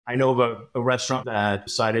I know of a restaurant that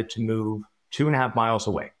decided to move 2.5 miles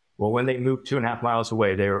away. Well, when they moved 2.5 miles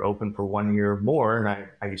away, they were open for 1 year more. And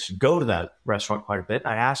I used to go to that restaurant quite a bit.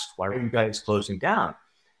 I asked, why are you guys closing down?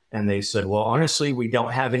 And they said, well, honestly, we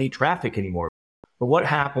don't have any traffic anymore. But what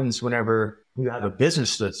happens whenever you have a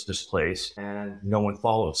business that's displaced and no one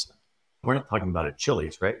follows them? We're not talking about a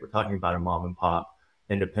Chili's, right? We're talking about a mom and pop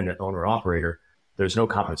independent owner operator. There's no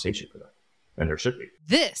compensation for that. And there should be.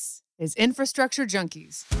 This is Infrastructure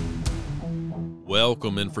Junkies.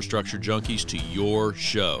 Welcome, Infrastructure Junkies, to your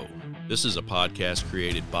show. This is a podcast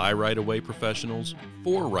created by right-of-way professionals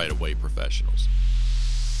for right-of-way professionals.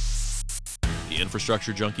 The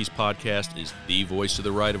Infrastructure Junkies podcast is the voice of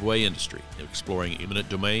the right-of-way industry, exploring eminent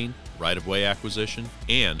domain, right-of-way acquisition,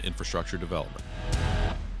 and infrastructure development.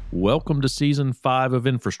 Welcome to Season 5 of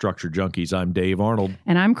Infrastructure Junkies. I'm Dave Arnold.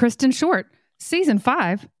 And I'm Kristen Short. Season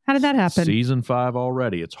 5? How did that happen? Season 5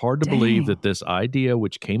 already. It's hard to believe that this idea,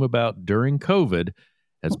 which came about during COVID,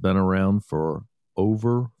 has been around for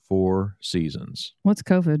over 4 seasons. What's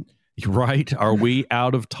COVID? Right. Are we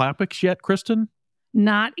out of topics yet, Kristen?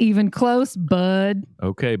 Not even close, bud.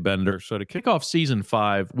 Okay, Bender. So to kick off Season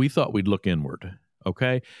 5, we thought we'd look inward.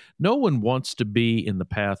 Okay? No one wants to be in the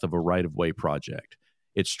path of a right-of-way project.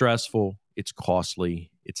 It's stressful. It's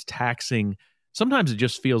costly. It's taxing. Sometimes it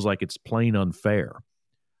just feels like it's plain unfair.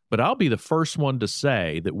 But I'll be the first one to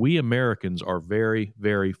say that we Americans are very,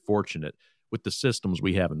 very fortunate with the systems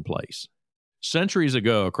we have in place. Centuries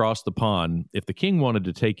ago, across the pond, if the king wanted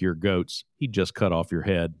to take your goats, he'd just cut off your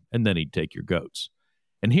head, and then he'd take your goats.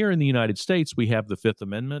 And here in the United States, we have the Fifth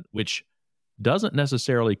Amendment, which doesn't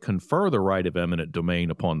necessarily confer the right of eminent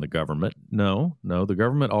domain upon the government. No, the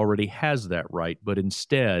government already has that right, but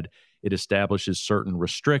instead, it establishes certain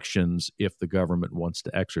restrictions if the government wants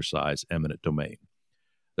to exercise eminent domain.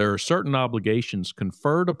 There are certain obligations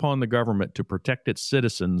conferred upon the government to protect its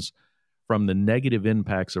citizens from the negative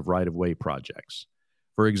impacts of right-of-way projects.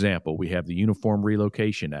 For example, we have the Uniform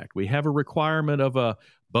Relocation Act. We have a requirement of a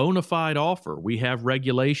bona fide offer. We have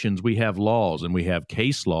regulations, we have laws, and we have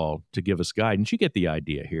case law to give us guidance. You get the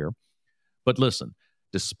idea here. But listen,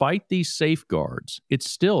 despite these safeguards, it's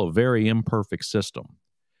still a very imperfect system.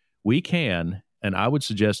 We can, and I would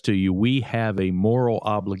suggest to you, we have a moral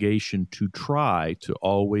obligation to try to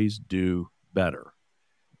always do better.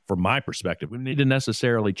 From my perspective, we need to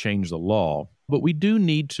necessarily change the law, but we do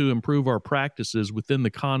need to improve our practices within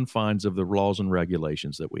the confines of the laws and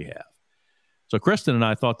regulations that we have. So Kristen and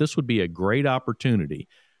I thought this would be a great opportunity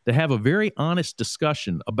to have a very honest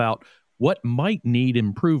discussion about what might need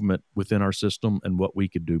improvement within our system and what we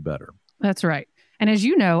could do better. That's right. And as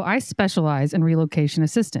you know, I specialize in relocation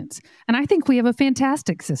assistance, and I think we have a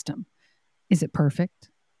fantastic system. Is it perfect?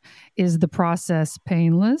 Is the process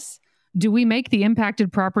painless? Do we make the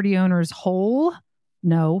impacted property owners whole?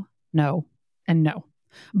 No, and no.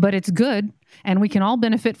 But it's good, and we can all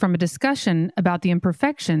benefit from a discussion about the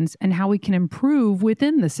imperfections and how we can improve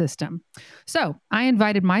within the system. So I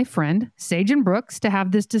invited my friend, Sejin Brooks, to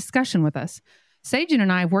have this discussion with us. Sejin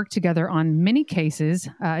and I have worked together on many cases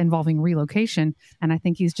involving relocation, and I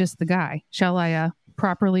think he's just the guy. Shall I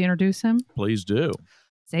properly introduce him? Please do.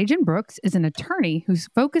 Sejin Brooks is an attorney who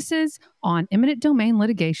focuses on eminent domain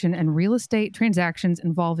litigation and real estate transactions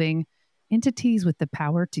involving entities with the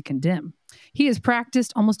power to condemn. He has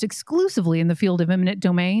practiced almost exclusively in the field of eminent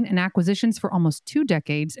domain and acquisitions for almost 2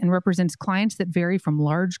 decades and represents clients that vary from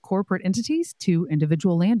large corporate entities to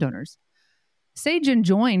individual landowners. Sejin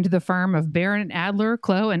joined the firm of Barron, Adler,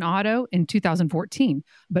 Clough, and Otto in 2014,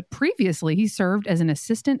 but previously he served as an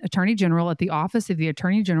assistant attorney general at the Office of the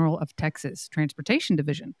Attorney General of Texas Transportation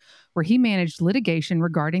Division, where he managed litigation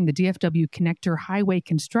regarding the DFW Connector Highway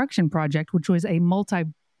construction project, which was a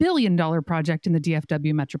multi-billion-dollar project in the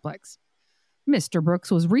DFW Metroplex. Mr.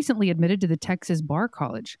 Brooks was recently admitted to the Texas Bar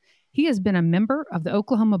College. He has been a member of the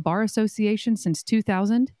Oklahoma Bar Association since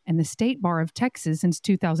 2000 and the State Bar of Texas since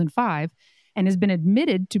 2005, and has been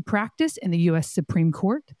admitted to practice in the U.S. Supreme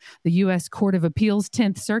Court, the U.S. Court of Appeals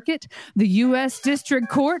 10th Circuit, the U.S. District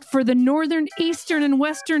Court for the Northern, Eastern, and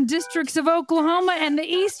Western Districts of Oklahoma, and the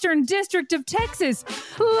Eastern District of Texas.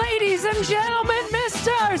 Ladies and gentlemen,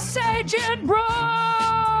 Mr. Sejin Brooks!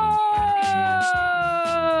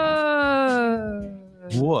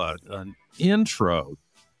 What an intro.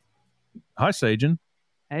 Hi, Sejin.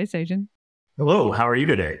 Hey, Sejin. Hello, how are you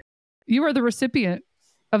today? You are the recipient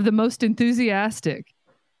of the most enthusiastic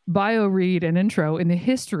bio read and intro in the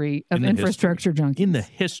history of Infrastructure Junkies. In the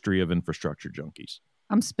history of Infrastructure Junkies.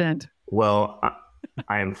 I'm spent. Well,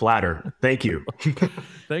 I am flattered. Thank you.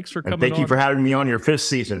 Thanks for coming and thank you for having me on your 5th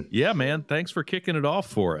season. Yeah, man. Thanks for kicking it off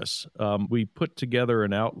for us. We put together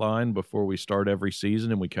an outline before we start every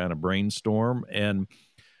season, and we kind of brainstorm. And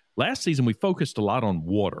last season, we focused a lot on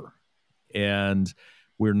water. And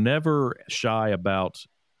we're never shy about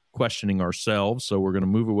questioning ourselves. So we're going to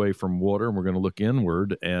move away from water, and we're going to look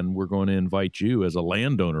inward, and we're going to invite you as a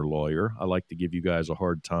landowner lawyer. I like to give you guys a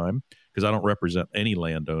hard time because I don't represent any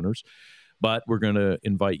landowners. But we're going to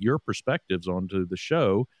invite your perspectives onto the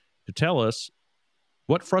show to tell us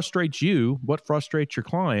what frustrates you, what frustrates your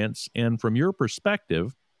clients, and from your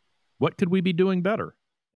perspective, what could we be doing better?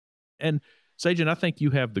 And Sejin, I think you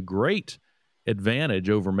have the great advantage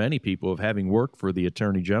over many people of having worked for the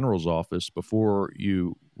Attorney General's office before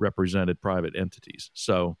you represented private entities.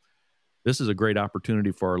 So this is a great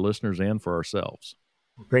opportunity for our listeners and for ourselves.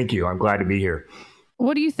 Thank you. I'm glad to be here.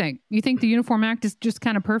 What do you think? You think the Uniform Act is just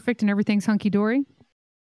kind of perfect and everything's hunky-dory?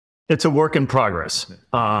 It's a work in progress.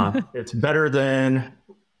 It's better than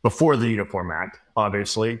before the Uniform Act,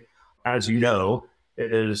 obviously. As you know,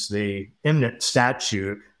 it is the Eminent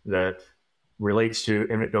statute that relates to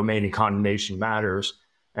eminent domain and condemnation matters.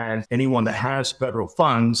 And anyone that has federal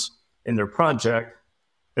funds in their project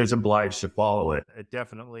is obliged to follow it. It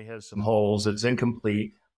definitely has some holes. It's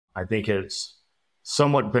incomplete. I think it's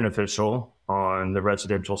somewhat beneficial on the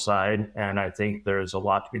residential side. And I think there's a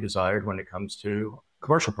lot to be desired when it comes to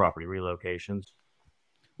commercial property relocations.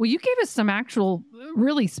 Well, you gave us some actual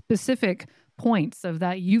really specific points of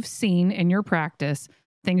that you've seen in your practice,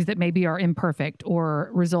 things that maybe are imperfect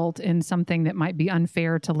or result in something that might be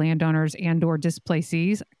unfair to landowners and or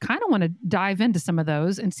displacees. I kind of want to dive into some of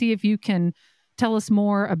those and see if you can tell us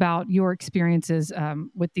more about your experiences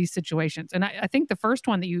with these situations. And I think the first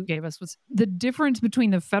one that you gave us was the difference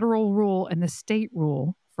between the federal rule and the state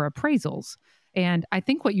rule for appraisals. And I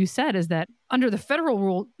think what you said is that under the federal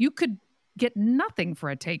rule, you could get nothing for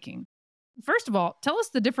a taking. First of all, tell us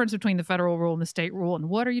the difference between the federal rule and the state rule, and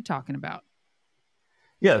what are you talking about?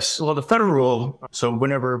 Yes. Well, the federal rule, so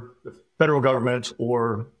whenever the federal government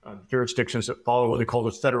or jurisdictions that follow what they call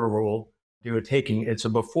the federal rule do a taking, it's a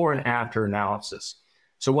before and after analysis.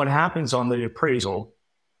 So what happens on the appraisal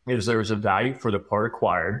is there's a value for the part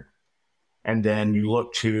acquired, and then you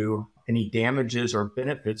look to any damages or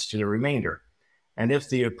benefits to the remainder. And if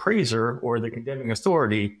the appraiser or the condemning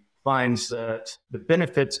authority finds that the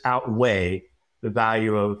benefits outweigh the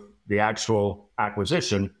value of the actual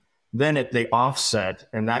acquisition, then they offset,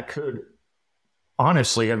 and that could,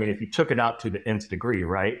 honestly, I mean, if you took it out to the nth degree,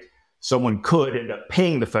 right, someone could end up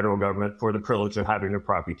paying the federal government for the privilege of having their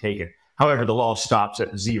property taken. However, the law stops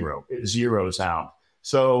at zero. It zeroes out.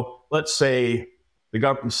 So let's say the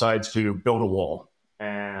government decides to build a wall,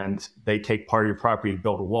 and they take part of your property to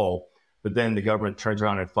build a wall, but then the government turns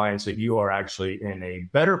around and finds that you are actually in a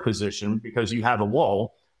better position because you have a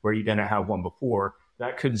wall where you didn't have one before.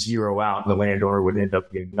 That could zero out. The landowner would end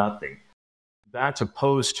up getting nothing. That's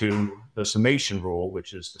opposed to the summation rule,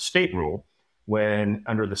 which is the state rule, when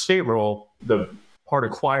under the state rule, the part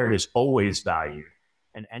acquired is always valued,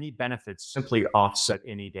 and any benefits simply offset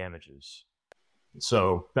any damages.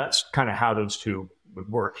 So that's kind of how those two would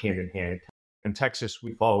work hand in hand. In Texas,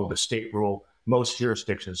 we follow the state rule. Most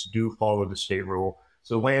jurisdictions do follow the state rule.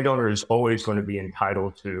 So the landowner is always going to be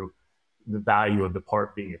entitled to the value of the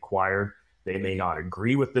part being acquired. They may not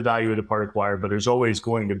agree with the value of the part acquired, but there's always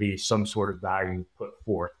going to be some sort of value put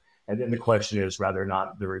forth. And then the question is whether or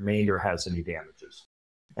not the remainder has any damages.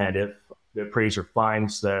 And if the appraiser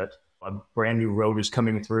finds that a brand new road is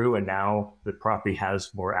coming through and now the property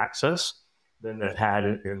has more access than it had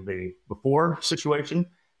in the before situation,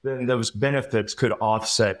 then those benefits could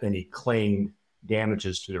offset any claimed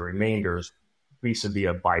damages to the remainders vis-a-vis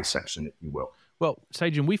a bisection, if you will. Well,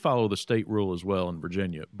 Sejin, we follow the state rule as well in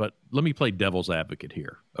Virginia, but let me play devil's advocate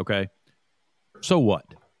here, okay? So what?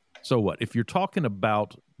 If you're talking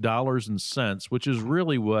about dollars and cents, which is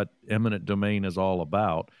really what eminent domain is all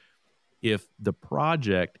about, if the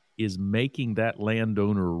project is making that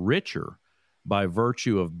landowner richer by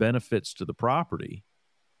virtue of benefits to the property,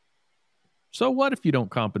 so what if you don't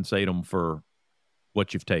compensate them for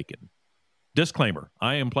what you've taken? Disclaimer,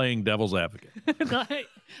 I am playing devil's advocate.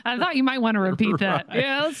 I thought you might want to repeat that. Right.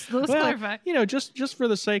 Yeah, let's clarify. You know, just for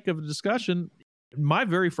the sake of discussion, my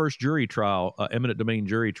very first jury trial, eminent domain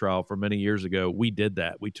jury trial from many years ago, we did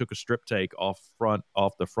that. We took a strip take off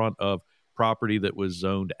the front of property that was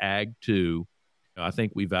zoned Ag 2. I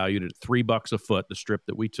think we valued it at $3 a foot, the strip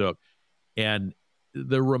that we took. And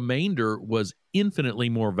the remainder was infinitely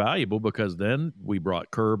more valuable because then we brought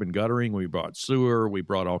curb and guttering, we brought sewer, we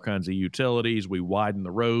brought all kinds of utilities, we widened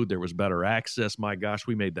the road, there was better access. My gosh,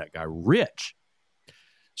 we made that guy rich.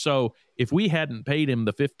 So if we hadn't paid him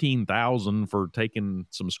the $15,000 for taking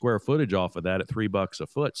some square footage off of that at $3 a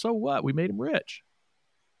foot, so what? We made him rich.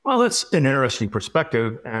 Well, that's an interesting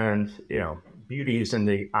perspective, and beauty is in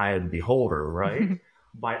the eye of the beholder, right?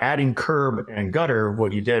 By adding curb and gutter,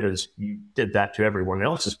 what you did is you did that to everyone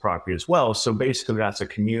else's property as well. So basically, that's a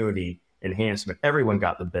community enhancement. Everyone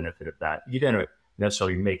got the benefit of that. You didn't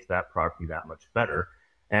necessarily make that property that much better.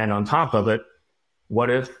 And on top of it, what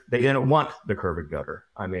if they didn't want the curb and gutter?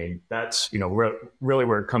 I mean, that's really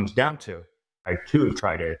where it comes down to. I too have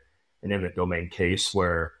tried an eminent domain case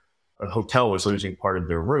where a hotel was losing part of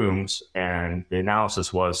their rooms, and the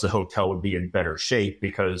analysis was the hotel would be in better shape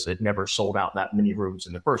because it never sold out that many rooms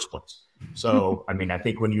in the first place. So, I mean, I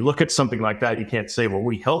think when you look at something like that, you can't say, well,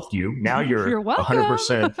 we helped you. Now you're welcome.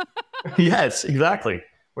 100%. Yes, exactly.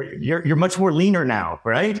 You're much more leaner now,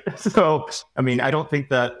 right? So, I mean, I don't think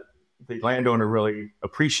that the landowner really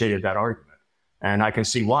appreciated that argument. And I can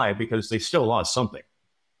see why, because they still lost something.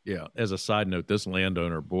 Yeah. As a side note, this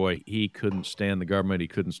landowner, boy, he couldn't stand the government. He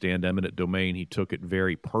couldn't stand eminent domain. He took it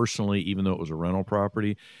very personally, even though it was a rental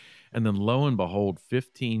property. And then lo and behold,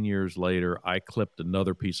 15 years later, I clipped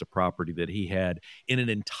another piece of property that he had in an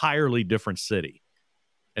entirely different city.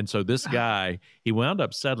 And so this guy, he wound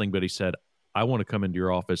up settling, but he said, I want to come into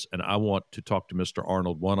your office and I want to talk to Mr.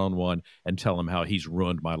 Arnold one-on-one and tell him how he's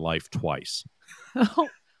ruined my life twice.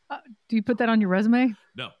 Do you put that on your resume?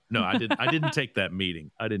 No, I didn't take that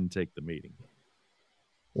meeting. I didn't take the meeting.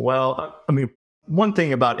 Well, I mean, one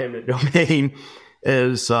thing about eminent domain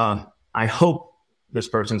is I hope this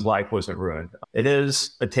person's life wasn't ruined. It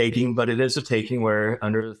is a taking, but it is a taking where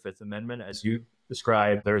under the Fifth Amendment, as you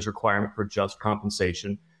described, there's a requirement for just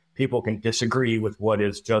compensation. People can disagree with what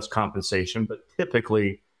is just compensation, but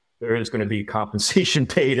typically there is going to be compensation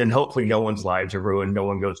paid, and hopefully no one's lives are ruined, no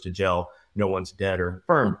one goes to jail, no one's dead or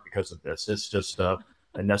infirmed because of this. It's just a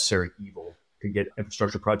necessary evil to get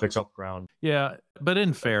infrastructure projects off the ground. Yeah, but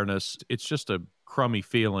in fairness, it's just a crummy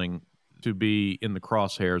feeling to be in the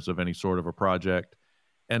crosshairs of any sort of a project.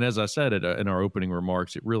 And as I said in our opening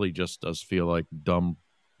remarks, it really just does feel like dumb,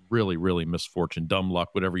 really, really misfortune, dumb luck,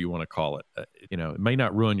 whatever you want to call it. It may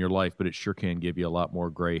not ruin your life, but it sure can give you a lot more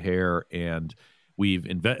gray hair. And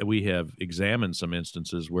we have examined some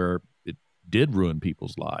instances where it did ruin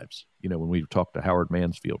people's lives, when we've talked to Howard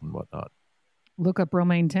Mansfield and whatnot. Look up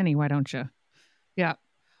Romaine Tenney, why don't you? Yeah.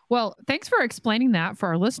 Well, thanks for explaining that for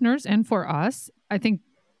our listeners and for us. I think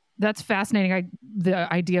that's fascinating.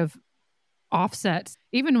 The idea of offsets,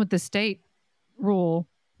 even with the state rule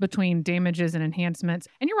between damages and enhancements.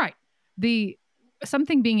 And you're right.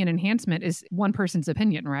 Something being an enhancement is one person's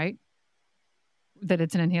opinion, right? That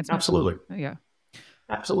it's an enhancement. Absolutely. Yeah.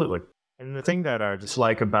 Absolutely. And the thing that I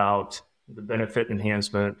dislike about the benefit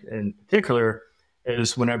enhancement in particular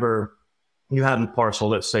is whenever you have a parcel,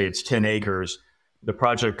 let's say it's 10 acres, the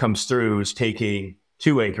project comes through is taking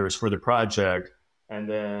 2 acres for the project. And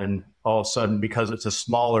then all of a sudden, because it's a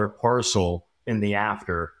smaller parcel in the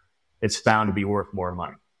after, it's found to be worth more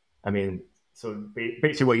money. I mean, so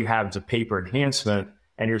basically what you have is a paper enhancement,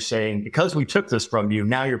 and you're saying, because we took this from you,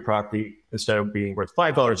 now your property, instead of being worth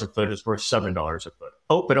 $5 a foot, is worth $7 a foot.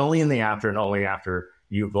 Oh, but only in the after, and only after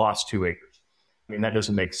you've lost 2 acres. I mean, that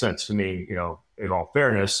doesn't make sense to me. In all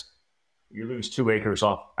fairness, you lose 2 acres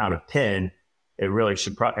out of 10, it really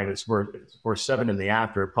should and it's worth 7 in the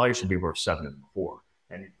after, it probably should be worth 7 in the before.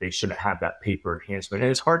 And they shouldn't have that paper enhancement.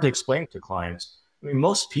 And it's hard to explain to clients. I mean,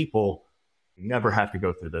 most people never have to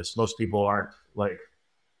go through this. Most people aren't like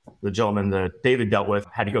the gentleman that David dealt with,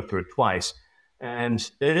 had to go through it twice. And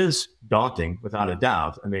it is daunting, without a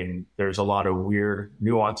doubt. I mean, there's a lot of weird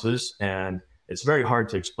nuances, and it's very hard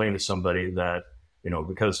to explain to somebody that,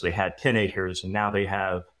 because they had 10 acres and now they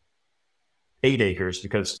have 8 acres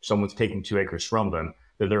because someone's taking 2 acres from them,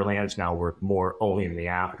 that their land is now worth more only in the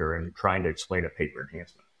after, and trying to explain a paper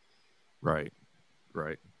enhancement. Right.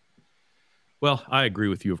 Well, I agree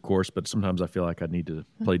with you, of course, but sometimes I feel like I need to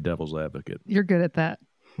play devil's advocate. You're good at that.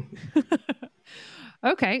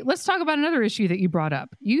 Okay, let's talk about another issue that you brought up.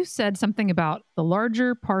 You said something about the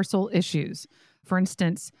larger parcel issues. For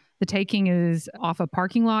instance, the taking is off a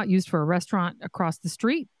parking lot used for a restaurant across the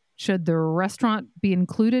street. Should the restaurant be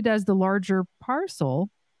included as the larger parcel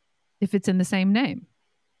if it's in the same name?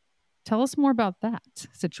 Tell us more about that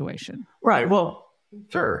situation. Right. Well,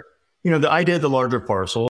 sure. The idea of the larger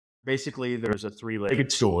parcel, basically there's a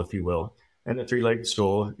 3-legged stool, if you will. And the 3-legged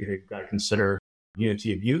stool, you've got to consider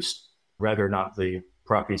unity of use, whether or not the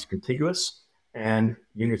property is contiguous, and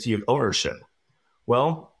unity of ownership.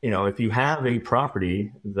 Well, if you have a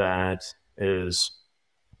property that is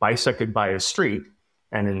bisected by a street,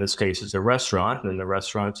 and in this case, it's a restaurant, and the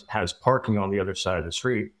restaurant has parking on the other side of the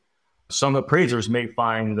street, some appraisers may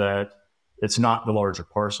find that it's not the larger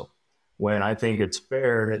parcel. When I think it's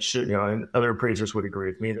fair, and it should, and other appraisers would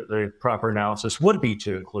agree with me that the proper analysis would be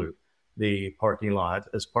to include the parking lot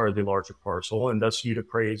as part of the larger parcel, and thus you'd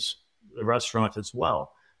appraise the restaurant as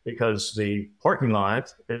well, because the parking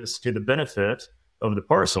lot is to the benefit of the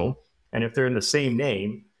parcel. And if they're in the same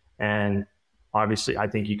name, and obviously I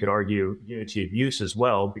think you could argue unity of use as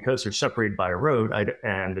well, because they're separated by a road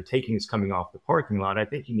and the taking is coming off the parking lot, I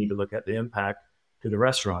think you need to look at the impact to the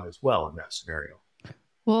restaurant as well in that scenario.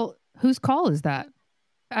 Well, whose call is that?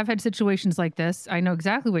 I've had situations like this. I know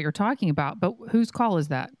exactly what you're talking about, but whose call is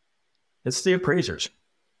that? It's the appraisers.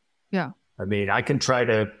 Yeah. I mean, I can try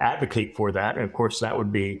to advocate for that. And of course, that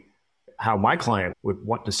would be how my client would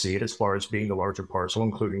want to see it, as far as being the larger parcel,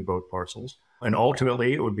 including both parcels. And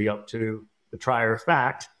ultimately, it would be up to the trier of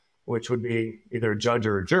fact, which would be either a judge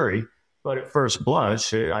or a jury. But at first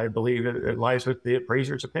blush, I believe it lies with the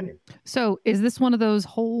appraiser's opinion. So is this one of those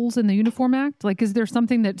holes in the Uniform Act? Like, is there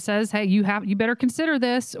something that says, hey, you better consider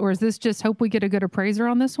this? Or is this just hope we get a good appraiser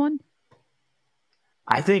on this one?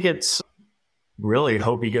 I think it's really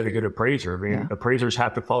hope you get a good appraiser. I mean, appraisers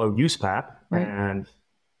have to follow USPAP. Right. And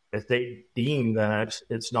if they deem that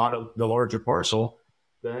it's not the larger parcel,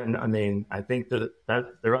 then, I mean, I think that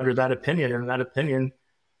they're under that opinion, and that opinion,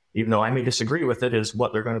 even though I may disagree with it, is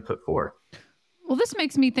what they're going to put forward. Well, this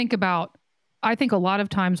makes me think about, I think a lot of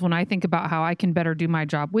times when I think about how I can better do my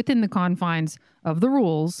job within the confines of the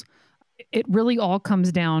rules, it really all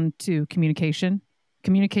comes down to communication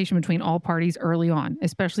between all parties early on,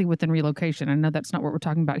 especially within relocation. I know that's not what we're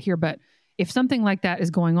talking about here, but if something like that is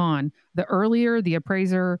going on, the earlier the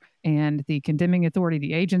appraiser and the condemning authority,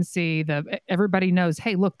 the agency, everybody knows,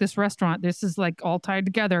 hey, look, this restaurant, this is like all tied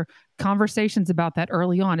together. Conversations about that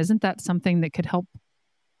early on, isn't that something that could help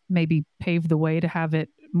maybe pave the way to have it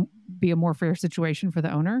be a more fair situation for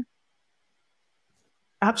the owner?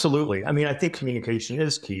 Absolutely. I mean, I think communication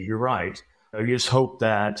is key. You're right. I just hope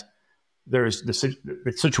that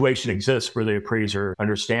the situation exists where the appraiser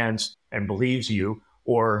understands and believes you,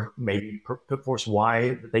 or maybe put forth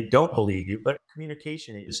why they don't believe you. But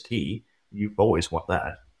communication is key. You always want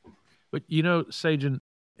that. But, Sejin,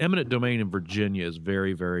 eminent domain in Virginia is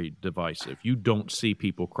very, very divisive. You don't see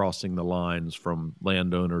people crossing the lines from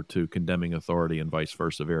landowner to condemning authority and vice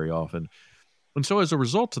versa very often. And so as a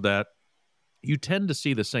result of that, you tend to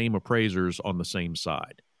see the same appraisers on the same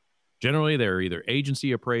side. Generally, they're either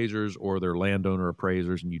agency appraisers or they're landowner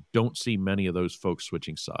appraisers, and you don't see many of those folks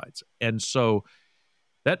switching sides. And so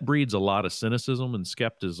that breeds a lot of cynicism and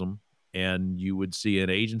skepticism. And you would see an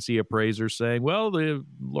agency appraiser saying, well, the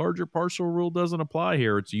larger parcel rule doesn't apply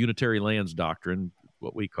here. It's unitary lands doctrine,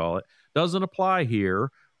 what we call it, doesn't apply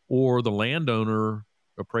here. Or the landowner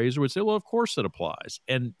appraiser would say, well, of course it applies.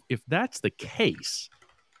 And if that's the case,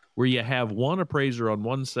 where you have one appraiser on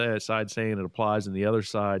one side saying it applies and the other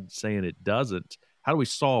side saying it doesn't, how do we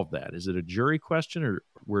solve that? Is it a jury question, or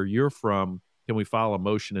where you're from, can we file a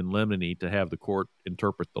motion in limine to have the court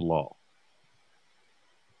interpret the law?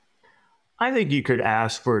 I think you could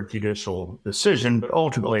ask for a judicial decision, but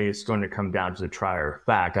ultimately it's going to come down to the trier of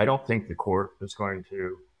fact. I don't think the court is going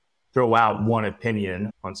to throw out one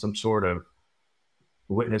opinion on some sort of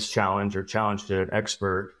witness challenge or challenge to an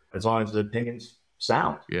expert, as long as the opinion's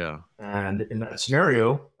sound. Yeah. And in that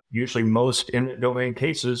scenario, usually most eminent domain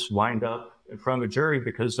cases wind up in front of a jury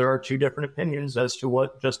because there are two different opinions as to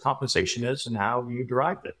what just compensation is and how you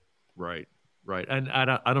derived it. Right. And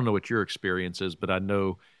I don't know what your experience is, but I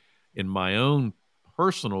know in my own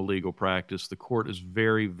personal legal practice, the court is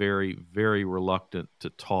very, very, very reluctant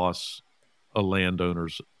to toss a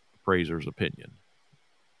landowner's appraiser's opinion.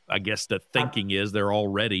 I guess the thinking is they're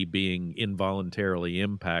already being involuntarily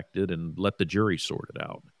impacted, and let the jury sort it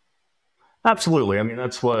out. Absolutely. I mean,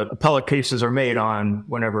 that's what appellate cases are made on.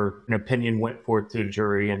 Whenever an opinion went forth to the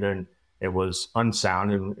jury and then it was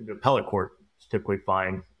unsound, and the appellate court typically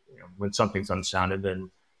find, when something's unsounded,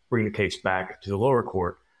 then bring the case back to the lower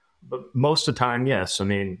court. But most of the time, yes. I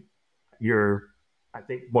mean, I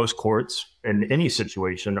think most courts in any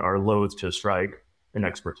situation are loath to strike an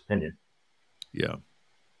expert's opinion. Yeah.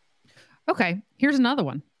 Okay, here's another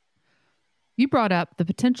one. You brought up the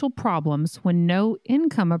potential problems when no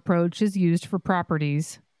income approach is used for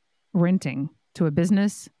properties renting to a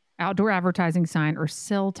business, outdoor advertising sign, or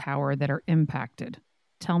cell tower that are impacted.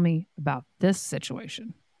 Tell me about this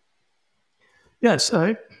situation. Yes,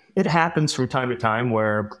 it happens from time to time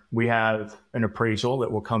where we have an appraisal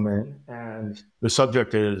that will come in and the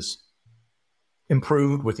subject is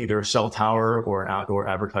improved with either a cell tower or an outdoor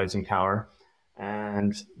advertising tower.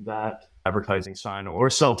 And that advertising sign or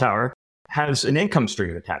cell tower has an income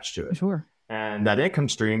stream attached to it. Sure. And that income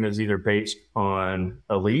stream is either based on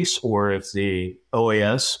a lease, or if the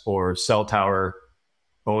OAS or cell tower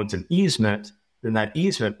owns an easement, then that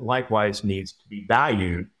easement likewise needs to be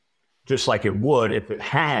valued just like it would if it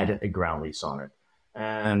had a ground lease on it.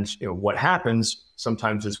 And what happens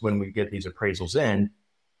sometimes is when we get these appraisals in,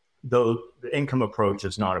 though the income approach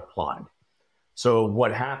is not applied. So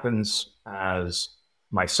what happens as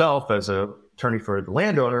myself, as an attorney for the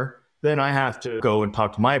landowner, then I have to go and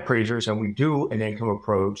talk to my appraisers, and we do an income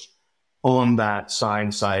approach on that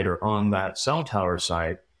sign site or on that cell tower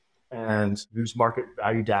site, and use market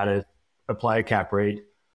value data, apply a cap rate,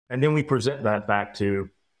 and then we present that back to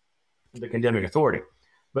the condemning authority.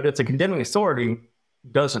 But if the condemning authority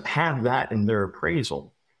doesn't have that in their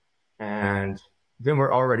appraisal, and then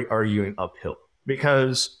we're already arguing uphill,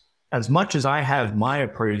 because as much as I have my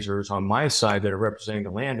appraisers on my side that are representing the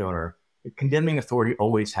landowner, the condemning authority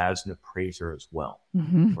always has an appraiser as well,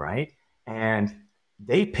 right? And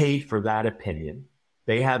they paid for that opinion.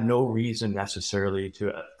 They have no reason necessarily to,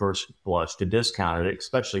 at first blush, to discount it,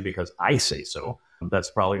 especially because I say so.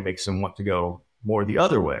 That's probably makes them want to go more the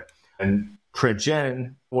other way and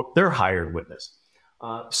credit their hired witness.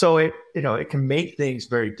 So it can make things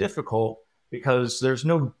very difficult, because there's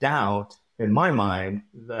no doubt in my mind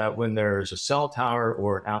that when there's a cell tower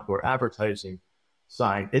or an outdoor advertising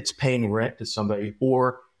sign, it's paying rent to somebody,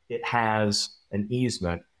 or it has an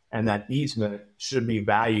easement, and that easement should be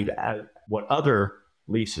valued at what other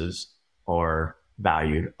leases are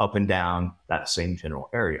valued up and down that same general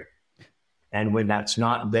area. And when that's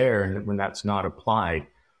not there, and when that's not applied,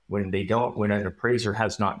 when an appraiser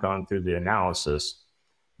has not gone through the analysis,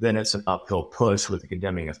 then it's an uphill push with the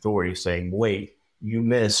condemning authority saying, wait, you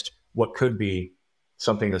missed what could be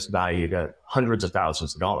something that's valued at hundreds of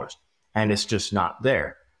thousands of dollars. And it's just not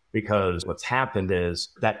there, because what's happened is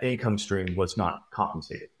that income stream was not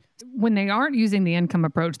compensated. When they aren't using the income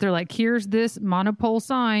approach, they're like, here's this monopole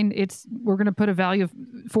sign. We're going to put a value of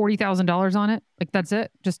 $40,000 on it. Like, that's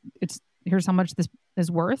it. Here's how much this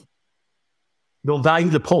is worth. They'll value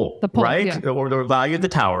the pole, right? Yeah. Or they'll value the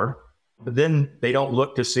tower, but then they don't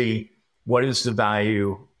look to see what is the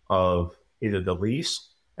value of either the lease,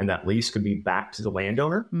 and that lease could be back to the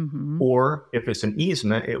landowner, or if it's an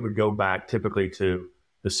easement, it would go back typically to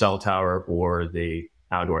the cell tower or the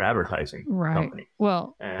outdoor advertising company.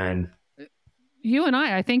 Well, and you and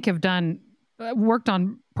I think, have worked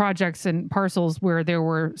on projects and parcels where there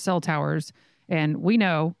were cell towers, and we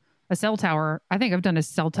know a cell tower. I think I've done a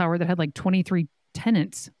cell tower that had like 23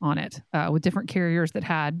 tenants on it, with different carriers that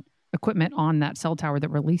had equipment on that cell tower that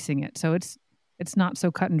were leasing it. So it's not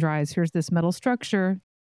so cut and dry as here's this metal structure.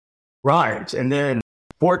 Right. And then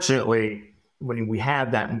fortunately, when we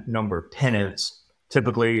have that number of tenants,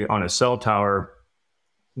 typically on a cell tower,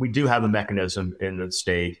 we do have a mechanism in the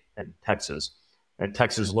state and Texas. And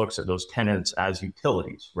Texas looks at those tenants as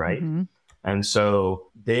utilities, right? And so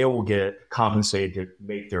they will get compensated to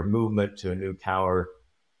make their movement to a new tower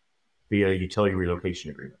via a utility relocation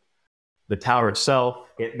agreement. The tower itself,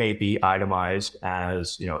 it may be itemized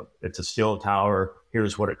as, it's a steel tower.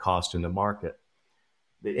 Here's what it costs in the market.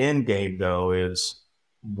 The end game, though, is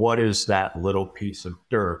what is that little piece of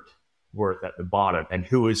dirt worth at the bottom, and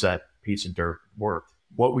who is that piece of dirt worth?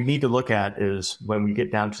 What we need to look at is, when we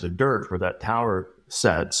get down to the dirt where that tower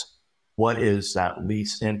sets, what is that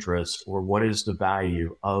lease interest, or what is the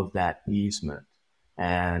value of that easement,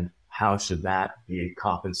 and how should that be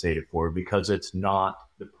compensated for? Because it's not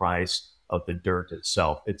the price of the dirt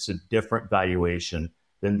itself. It's a different valuation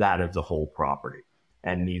than that of the whole property,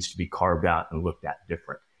 and needs to be carved out and looked at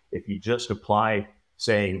different. If you just apply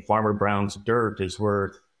saying Farmer Brown's dirt is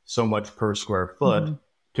worth so much per square foot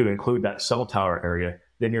to include that cell tower area,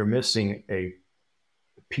 then you're missing a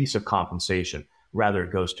piece of compensation. Rather,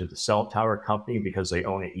 it goes to the cell tower company because they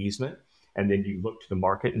own an easement. And then you look to the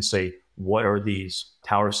market and say, what are these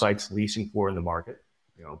tower sites leasing for in the market?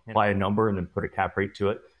 Apply a number and then put a cap rate to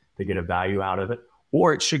it to get a value out of it.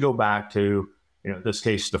 Or it should go back to, in this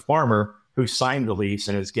case, the farmer who signed the lease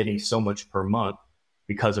and is getting so much per month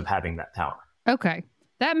because of having that tower. Okay.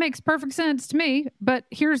 That makes perfect sense to me. But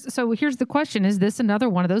here's the question. Is this another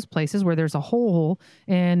one of those places where there's a hole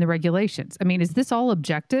in the regulations? I mean, is this all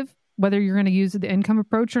objective, whether you're going to use the income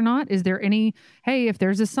approach or not? Is there any, hey, if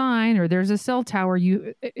there's a sign or there's a cell tower,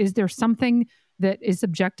 is there something that is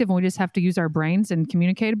subjective and we just have to use our brains and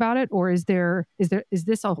communicate about it? Or is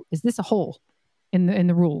this a hole in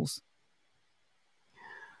the rules?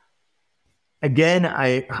 Again,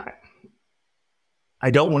 I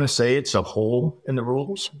don't want to say it's a hole in the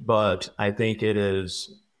rules, but I think it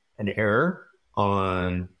is an error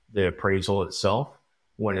on the appraisal itself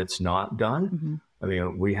when it's not done. Mm-hmm. I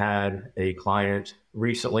mean, we had a client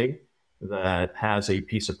recently that has a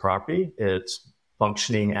piece of property. It's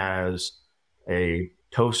functioning as a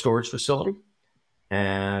tow storage facility.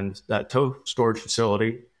 And that tow storage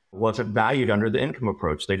facility wasn't valued under the income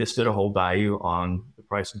approach. They just did a whole value on the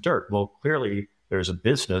price of dirt. Well, clearly there's a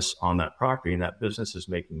business on that property and that business is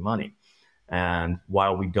making money. And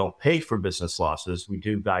while we don't pay for business losses, we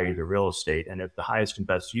do value the real estate. And if the highest and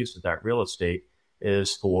best use of that real estate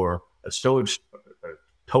is for a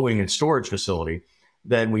towing and storage facility,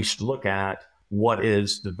 then we should look at what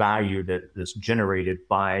is the value that is generated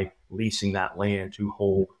by leasing that land to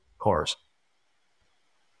hold cars.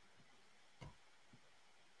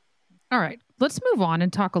 All right, let's move on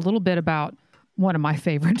and talk a little bit about one of my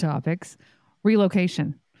favorite topics,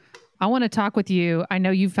 relocation. I want to talk with you. I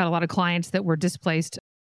know you've had a lot of clients that were displaced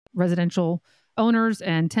residential owners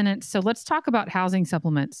and tenants. So let's talk about housing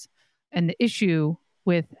supplements and the issue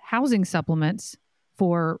with housing supplements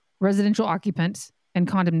for residential occupants and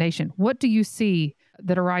condemnation. What do you see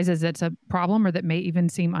that arises that's a problem or that may even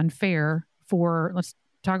seem unfair for, let's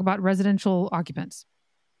talk about residential occupants?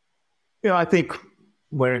 I think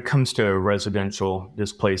when it comes to residential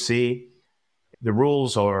displacee, the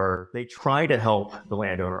rules are, they try to help the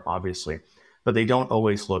landowner, obviously, but they don't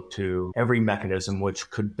always look to every mechanism which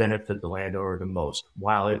could benefit the landowner the most,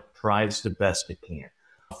 while it tries the best it can.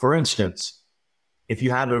 For instance, if you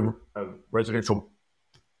have a residential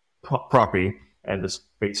property and is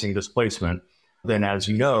facing displacement, then as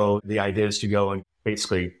you know, the idea is to go and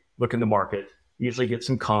basically look in the market, usually get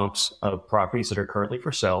some comps of properties that are currently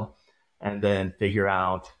for sale, and then figure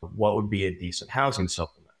out what would be a decent housing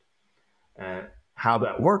supplement. And how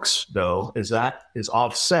that works, though, is that is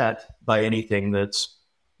offset by anything that's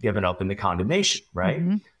given up in the condemnation, right?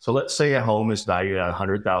 Mm-hmm. So let's say a home is valued at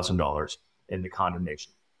 $100,000 in the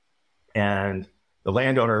condemnation. And the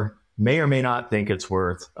landowner may or may not think it's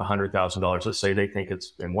worth $100,000. Let's say they think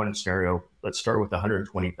it's, in one scenario, let's start with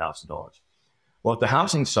 $120,000. Well, if the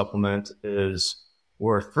housing supplement is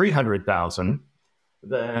worth $300,000,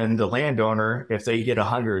 then the landowner, if they get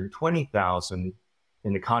 $120,000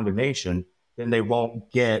 in the condemnation, then they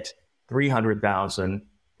won't get $300,000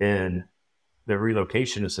 in the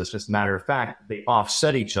relocation assistance. Matter of fact, they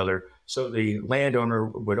offset each other. So the landowner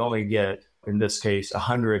would only get, in this case,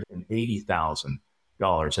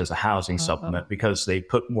 $180,000 as a housing supplement because they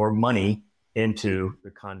put more money into the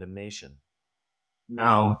condemnation.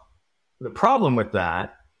 Now, the problem with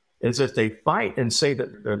that is if they fight and say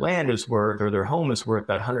that their land is worth or their home is worth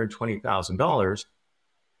that $120,000,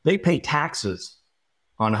 they pay taxes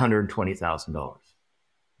on $120,000.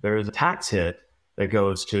 There is a tax hit that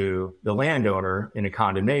goes to the landowner in a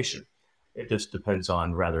condemnation. It just depends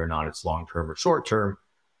on whether or not it's long-term or short-term.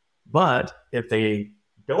 But if they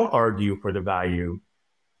don't argue for the value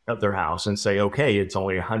of their house and say, okay, it's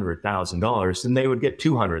only $100,000, then they would get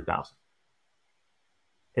 $200,000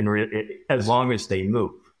 as long as they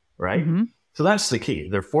move. Right? Mm-hmm. So that's the key.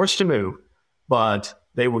 They're forced to move, but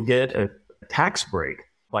they will get a tax break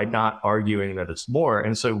by not arguing that it's more.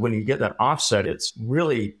 And so when you get that offset, it's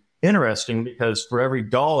really interesting because for every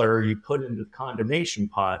dollar you put into the condemnation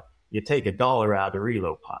pot, you take $1 out of the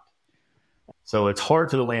reload pot. So it's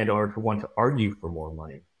hard for the landowner to want to argue for more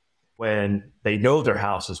money when they know their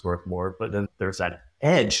house is worth more, but then there's that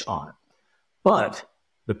edge on it. But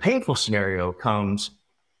the painful scenario comes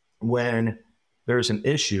when there's an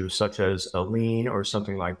issue such as a lien or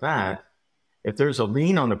something like that. If there's a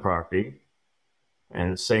lien on the property,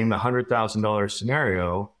 and say in the $100,000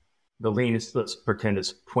 scenario, the lien is, let's pretend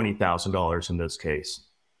it's $20,000 in this case.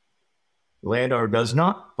 The landowner does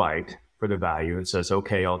not fight for the value and says,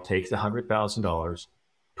 okay, I'll take the $100,000.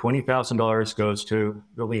 $20,000 goes to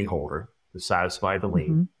the lien holder to satisfy the lien.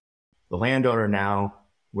 Mm-hmm. The landowner now,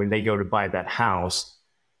 when they go to buy that house,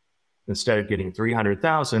 instead of getting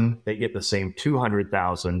 $300,000, they get the same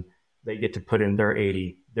 $200,000. They get to put in their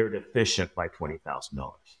 $80,000. They're deficient by $20,000.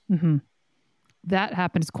 Mm-hmm. That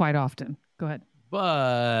happens quite often. Go ahead.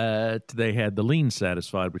 But they had the lien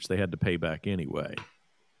satisfied, which they had to pay back anyway.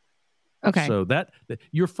 Okay. So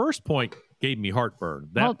your first point gave me heartburn.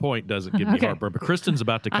 That point doesn't give me heartburn. But Kristen's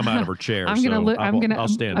about to come out of her chair. I'll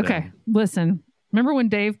stand down. Okay. Listen. Remember when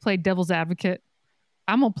Dave played devil's advocate?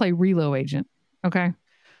 I'm gonna play relo agent. Okay.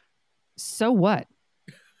 So what?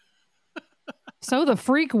 So the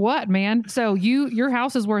freak what, man? So your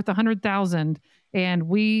house is worth $100,000 and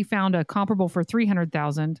we found a comparable for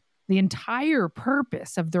 $300,000. The entire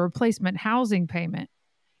purpose of the replacement housing payment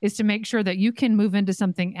is to make sure that you can move into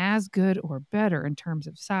something as good or better in terms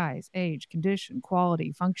of size, age, condition,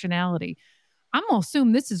 quality, functionality. I'm going to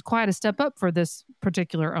assume this is quite a step up for this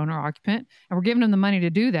particular owner occupant, and we're giving them the money to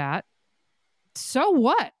do that. So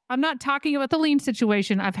what? I'm not talking about the lien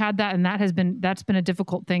situation. I've had that, and that's been a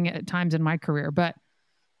difficult thing at times in my career. But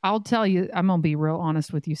I'll tell you, I'm going to be real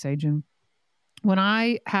honest with you, Sejin. When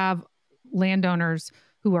I have landowners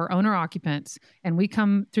who are owner occupants and we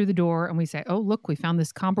come through the door and we say, oh, look, we found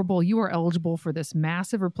this comparable. You are eligible for this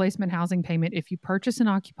massive replacement housing payment if you purchase and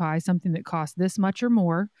occupy something that costs this much or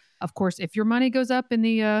more. Of course, if your money goes up in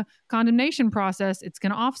the condemnation process, it's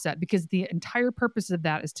going to offset, because the entire purpose of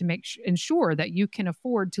that is to ensure that you can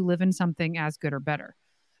afford to live in something as good or better.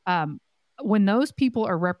 When those people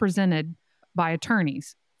are represented by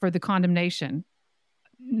attorneys for the condemnation,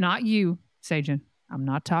 not you, Sejin, I'm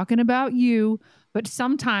not talking about you, but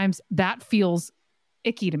sometimes that feels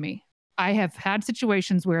icky to me. I have had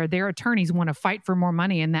situations where their attorneys want to fight for more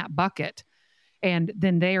money in that bucket, and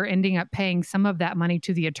then they are ending up paying some of that money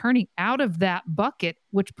to the attorney out of that bucket,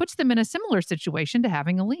 which puts them in a similar situation to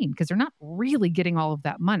having a lien, because they're not really getting all of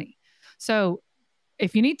that money. So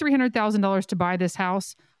if you need $300,000 to buy this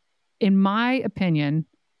house, in my opinion,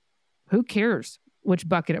 who cares which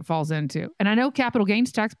bucket it falls into? And I know capital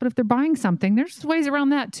gains tax, but if they're buying something, there's ways around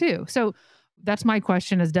that too. So that's my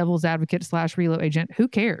question as devil's advocate / relo agent. Who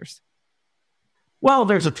cares? Well,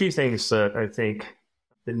 there's a few things that I think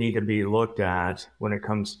that need to be looked at when it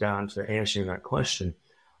comes down to answering that question.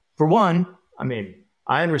 For one,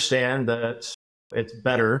 I understand that it's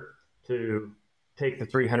better to take the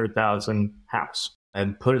 $300,000 house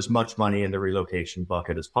and put as much money in the relocation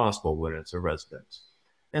bucket as possible when it's a residence.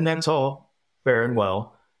 And that's all fair and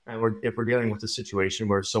well. And if we're dealing with a situation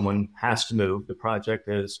where someone has to move, the project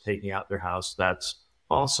is taking out their house, that's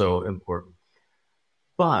also important.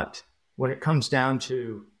 But when it comes down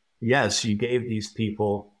to, yes, you gave these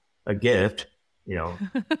people a gift,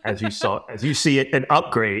 as you see it, an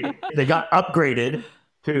upgrade. They got upgraded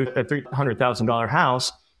to a $300,000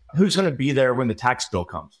 house. Who's going to be there when the tax bill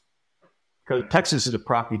comes? Because Texas is a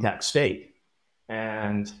property tax state.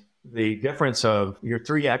 And the difference of you're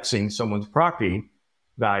 3Xing someone's property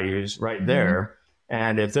values right there.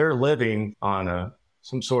 And if they're living on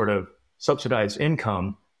some sort of subsidized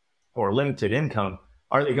income or limited income,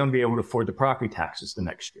 are they going to be able to afford the property taxes the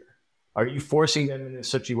next year? Are you forcing them in a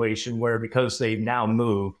situation where, because they've now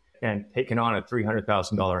moved and taken on a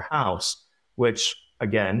 $300,000 house, which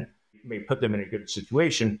again may put them in a good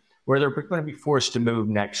situation, where they're going to be forced to move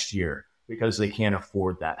next year because they can't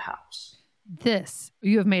afford that house?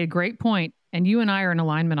 You have made a great point, and you and I are in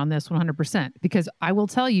alignment on this 100%, because I will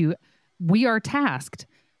tell you, we are tasked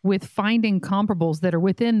with finding comparables that are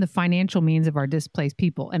within the financial means of our displaced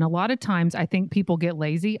people. And a lot of times I think people get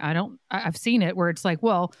lazy. I've seen it where it's like,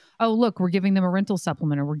 well, oh, look, we're giving them a rental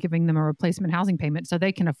supplement, or we're giving them a replacement housing payment so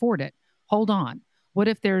they can afford it. Hold on. What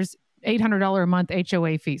if there's $800 a month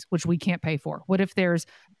HOA fees, which we can't pay for? What if there's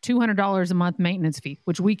 $200 a month maintenance fee,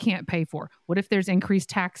 which we can't pay for? What if there's increased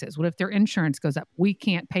taxes? What if their insurance goes up? We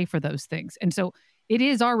can't pay for those things. And so it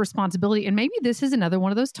is our responsibility. And maybe this is another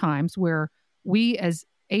one of those times where we as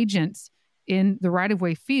agents in the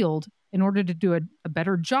right-of-way field, in order to do a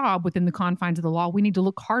better job within the confines of the law, we need to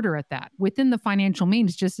look harder at that. Within the financial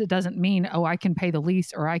means, just it doesn't mean, oh, I can pay the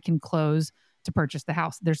lease or I can close to purchase the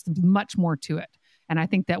house. There's much more to it. And I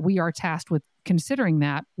think that we are tasked with considering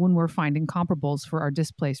that when we're finding comparables for our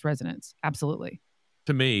displaced residents. Absolutely.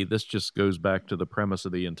 To me, this just goes back to the premise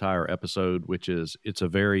of the entire episode, which is it's a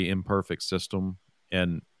very imperfect system.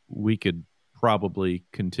 And we could probably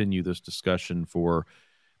continue this discussion for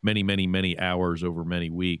many, many, many hours over many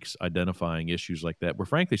weeks, identifying issues like that. Where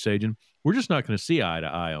frankly, Sejin, we're just not going to see eye to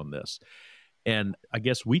eye on this. And I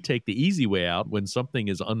guess we take the easy way out when something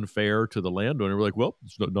is unfair to the landowner. We're like, well,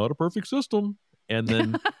 it's not a perfect system. And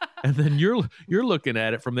then you're looking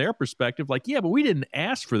at it from their perspective like, yeah, but we didn't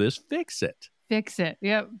ask for this. Fix it. Fix it.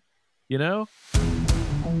 Yep.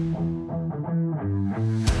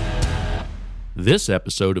 This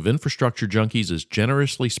episode of Infrastructure Junkies is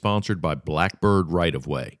generously sponsored by Blackbird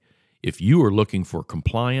Right-of-Way. If you are looking for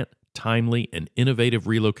compliant, timely, and innovative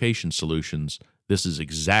relocation solutions, this is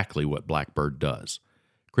exactly what Blackbird does.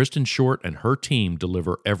 Kristen Short and her team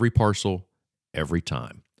deliver every parcel, every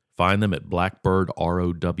time. Find them at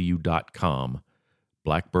blackbirdrow.com,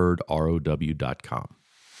 blackbirdrow.com.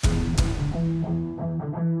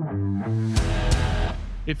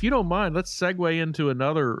 If you don't mind, let's segue into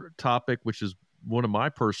another topic, which is one of my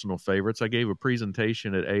personal favorites. I gave a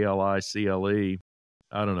presentation at ALI CLE,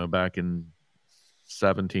 I don't know, back in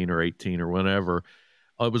 17 or 18 or whenever.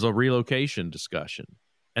 It was a relocation discussion.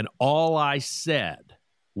 And all I said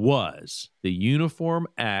was the Uniform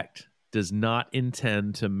Act does not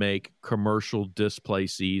intend to make commercial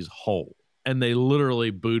displacees whole. And they literally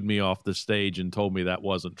booed me off the stage and told me that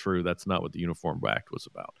wasn't true. That's not what the Uniform Act was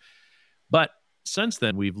about. But since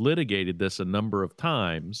then, we've litigated this a number of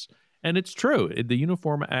times, and it's true. The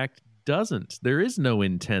Uniform Act doesn't. There is no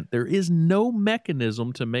intent. There is no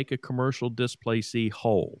mechanism to make a commercial displacee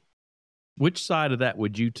whole. Which side of that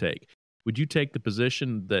would you take? Would you take the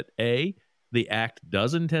position that A, the act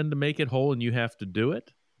does intend to make it whole and you have to do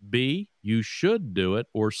it? B, you should do it?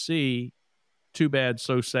 Or C, too bad,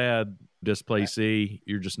 so sad, displacee,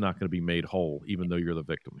 you're just not going to be made whole, even though you're the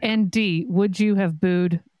victim here. And D, would you have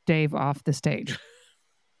booed Dave off the stage?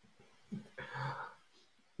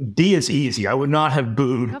 D is easy. I would not have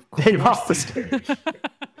booed Dave off the stage.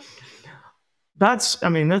 That's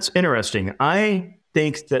interesting. I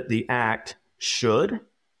think that the act should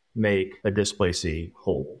make a displacee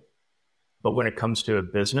whole. But when it comes to a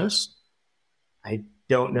business, I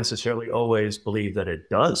don't necessarily always believe that it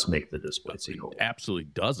does make the displacee whole. It absolutely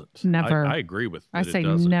doesn't. Never. I agree with that. I say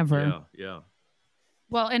never. Yeah.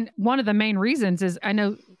 Well, and one of the main reasons is, I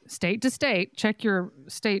know state to state, check your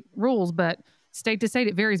state rules, but state to state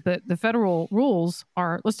it varies. But the federal rules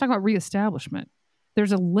are, let's talk about reestablishment.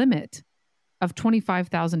 There's a limit of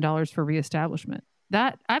 $25,000 for reestablishment.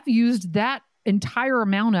 That I've used that entire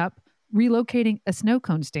amount up relocating a snow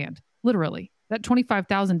cone stand, literally. That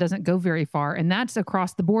 $25,000 doesn't go very far. And that's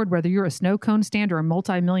across the board, whether you're a snow cone stand or a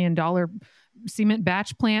multi-million-dollar cement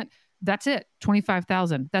batch plant. That's it,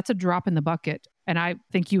 $25,000. That's a drop in the bucket. And I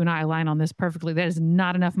think you and I align on this perfectly. That is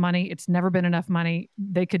not enough money. It's never been enough money.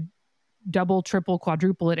 They could double, triple,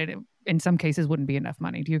 quadruple it, and it, in some cases, wouldn't be enough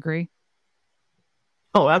money. Do you agree?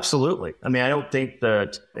 Oh, absolutely. I mean, I don't think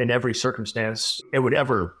that in every circumstance it would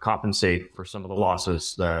ever compensate for some of the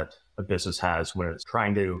losses that a business has when it's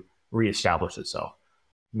trying to reestablish itself.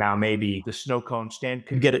 Now, maybe the snow cone stand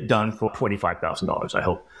could get it done for $25,000, I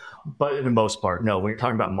hope. But in the most part, no. When you're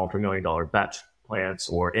talking about multi-million-dollar batch plants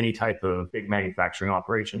or any type of big manufacturing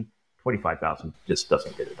operation, $25,000 just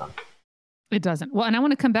doesn't get it done. It doesn't. Well, and I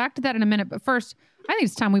want to come back to that in a minute. But first, I think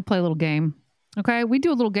it's time we play a little game. Okay? We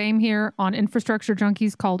do a little game here on Infrastructure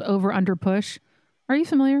Junkies called Over, Under, Push. Are you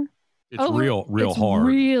familiar? It's real hard. It's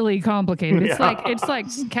really complicated. It's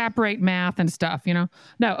like cap rate math and stuff, you know?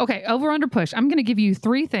 No, okay, over, under, push. I'm going to give you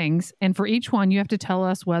 3 things, and for each one, you have to tell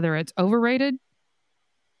us whether it's overrated,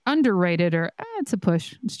 underrated, or it's a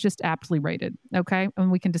push. It's just aptly rated, okay?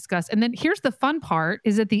 And we can discuss. And then here's the fun part,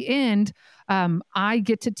 is at the end, I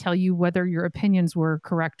get to tell you whether your opinions were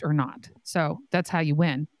correct or not. So that's how you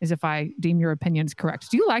win, is if I deem your opinions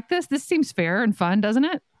correct. Do you like this? This seems fair and fun, doesn't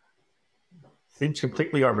it? Seems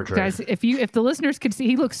completely arbitrary. Guys, if the listeners could see,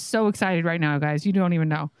 he looks so excited right now, guys. You don't even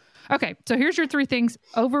know. Okay, so here's your 3 things: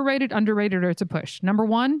 overrated, underrated, or it's a push. Number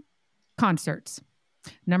 1, concerts.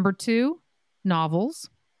 Number 2, novels.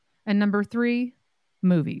 And number 3,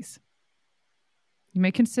 movies. You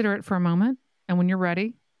may consider it for a moment, and when you're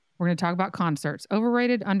ready, we're going to talk about concerts.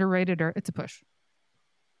 Overrated, underrated, or it's a push.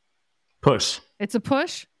 Push. It's a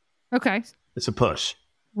push? Okay. It's a push.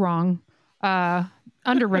 Wrong.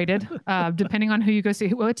 Underrated, depending on who you go see.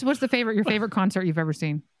 What's your favorite concert you've ever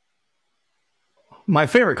seen? My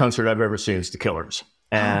favorite concert I've ever seen is The Killers.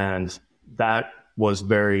 And that was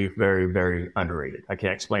very, very, very underrated. I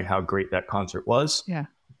can't explain how great that concert was. Yeah.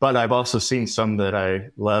 But I've also seen some that I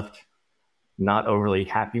left not overly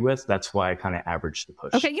happy with. That's why I kind of averaged the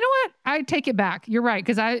push. Okay, you know what? I take it back. You're right.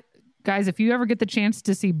 Because guys, if you ever get the chance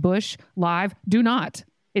to see Bush live, do not.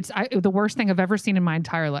 It's the worst thing I've ever seen in my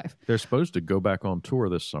entire life. They're supposed to go back on tour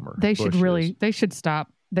this summer. They should stop.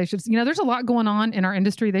 They should, there's a lot going on in our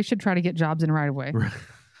industry. They should try to get jobs in right away.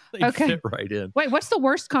 They fit right in. Wait, what's the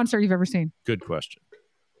worst concert you've ever seen? Good question.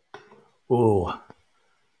 Ooh,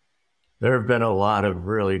 there have been a lot of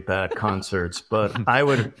really bad concerts, but I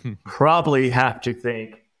would probably have to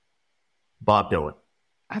think Bob Dylan.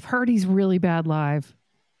 I've heard he's really bad live.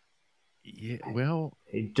 Yeah, well,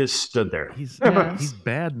 he just stood there. He's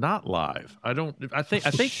bad not live. I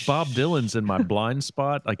think Bob Dylan's in my blind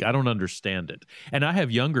spot. Like, I don't understand it. And I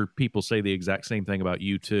have younger people say the exact same thing about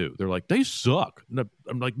U2. They're like, they suck. And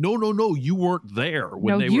I'm like, no, you weren't there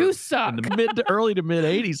when you suck. In the early to mid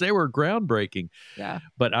 80s. They were groundbreaking. Yeah.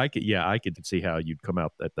 But I could see how you'd come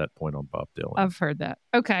out at that point on Bob Dylan. I've heard that.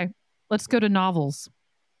 Okay, let's go to novels.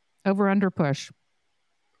 Over, under, push.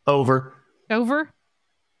 Over.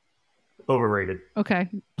 Overrated. Okay,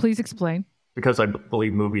 please explain. Because I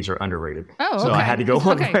believe movies are underrated. Oh, okay. So I had to go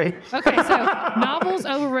one way. Okay, so novels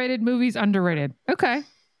overrated, movies underrated. Okay,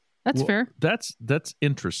 that's fair. That's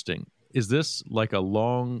interesting. Is this like a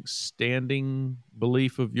long-standing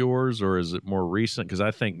belief of yours, or is it more recent? Because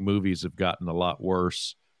I think movies have gotten a lot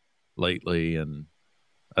worse lately, and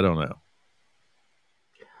I don't know.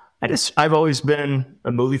 I've always been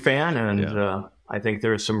a movie fan, and I think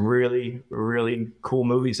there are some really, really cool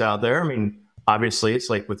movies out there. I mean, obviously, it's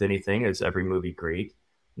like with anything, is every movie great?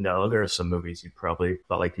 No, there are some movies you probably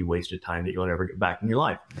felt like you wasted time that you'll never get back in your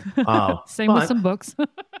life. Same with some books.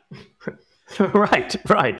 Right.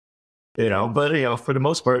 But for the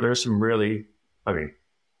most part, there's some really, I mean,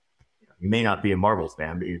 you may not be a Marvel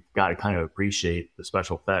fan, but you've got to kind of appreciate the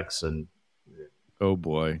special effects and oh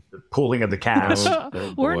boy, the pooling of the cast.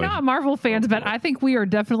 We're not Marvel fans, but I think we are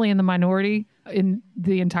definitely in the minority in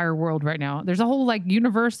the entire world right now. There's a whole like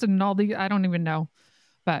universe and all the, I don't even know,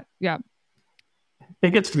 but yeah.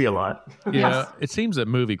 It gets to be a lot. Yeah. It seems that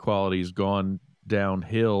movie quality's gone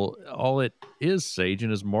downhill. All it is,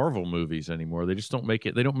 Sejin, is Marvel movies anymore. They just don't make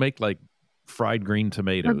it. They don't make like fried green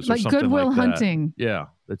tomatoes or like something Good Will like that. Hunting. Yeah.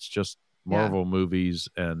 It's just Marvel movies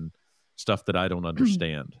and stuff that I don't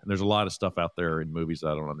understand. And there's a lot of stuff out there in movies that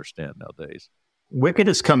I don't understand nowadays. Wicked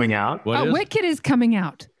is coming out. Wicked is coming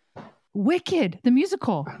out. Wicked, the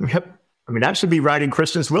musical. Yep. I mean, that should be right in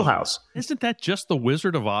Kristen's wheelhouse. Isn't that just the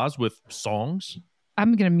Wizard of Oz with songs?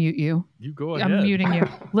 I'm going to mute you. You go ahead. I'm muting you.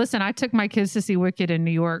 Listen, I took my kids to see Wicked in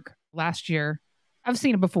New York last year. I've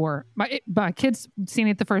seen it before. My kids seen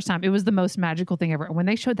it the first time. It was the most magical thing ever. When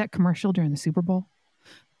they showed that commercial during the Super Bowl,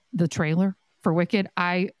 the trailer for Wicked,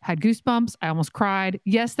 I had goosebumps. I almost cried.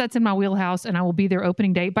 Yes, that's in my wheelhouse, and I will be there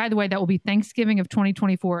opening day. By the way, that will be Thanksgiving of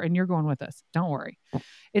 2024, and you're going with us. Don't worry.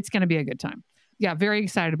 It's going to be a good time. Yeah, very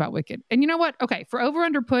excited about Wicked. And you know what? Okay, for over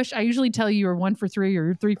under push, I usually tell you you're 1 for 3 or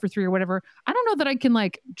you're 3 for 3 or whatever. I don't know that I can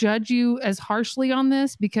like judge you as harshly on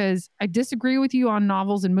this because I disagree with you on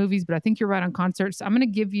novels and movies, but I think you're right on concerts. So I'm going to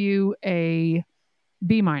give you a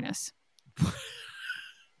B-.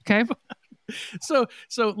 Okay. So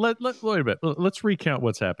let wait a minute. Let's recount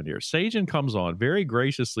what's happened here. Sejin comes on, very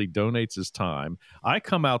graciously donates his time. I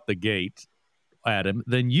come out the gate at him,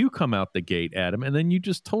 then you come out the gate at him, and then you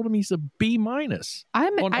just told him he's a B-. He knew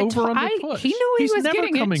what he was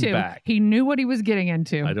getting into. Back. He knew what he was getting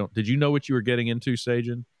into. Did you know what you were getting into,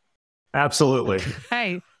 Sejin? Absolutely.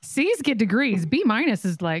 Hey, C's get degrees. B-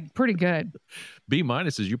 is like pretty good. B-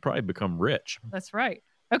 is you probably become rich. That's right.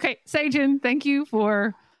 Okay, Sejin, thank you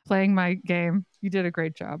for playing my game. You did a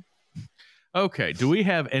great job. Okay. Do we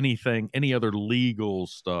have any other legal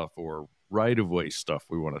stuff or right-of-way stuff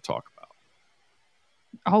we want to talk about?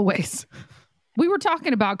 Always. We were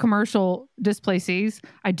talking about commercial displacees.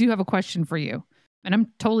 I do have a question for you, and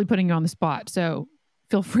I'm totally putting you on the spot. So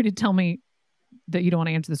feel free to tell me that you don't want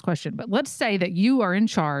to answer this question. But let's say that you are in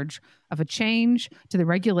charge of a change to the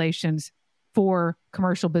regulations for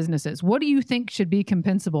commercial businesses. What do you think should be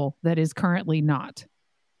compensable that is currently not?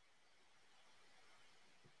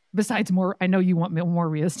 Besides more, I know you want more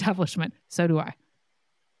reestablishment. So do I.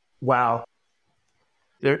 Wow.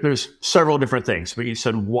 There's several different things, but you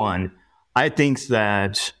said one. I think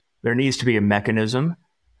that there needs to be a mechanism,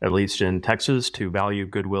 at least in Texas, to value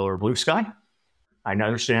goodwill or blue sky. I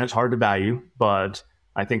understand it's hard to value, but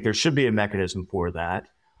I think there should be a mechanism for that.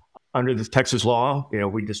 Under the Texas law,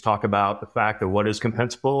 we just talk about the fact that what is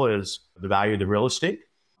compensable is the value of the real estate,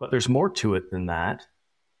 but there's more to it than that.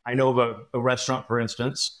 I know of a restaurant, for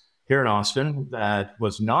instance, here in Austin that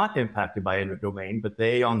was not impacted by eminent domain, but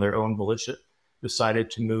they, on their own volition, decided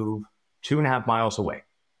to move 2.5 miles away.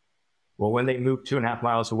 Well, when they moved 2.5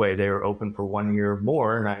 miles away, they were open for 1 year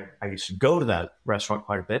more. And I used to go to that restaurant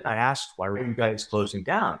quite a bit. I asked, why were you guys closing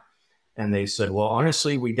down? And they said, well,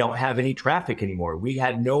 honestly, we don't have any traffic anymore. We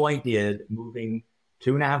had no idea that moving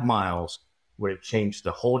 2.5 miles would have changed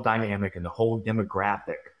the whole dynamic and the whole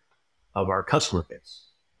demographic of our customer base.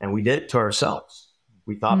 And we did it to ourselves.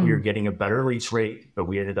 We thought we were getting a better lease rate, but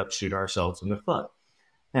we ended up shooting ourselves in the foot.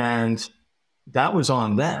 And that was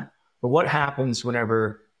on them. But what happens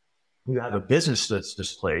whenever you have a business that's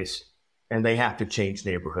displaced and they have to change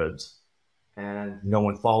neighborhoods and no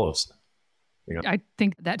one follows them? I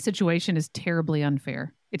think that situation is terribly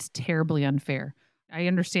unfair. It's terribly unfair. I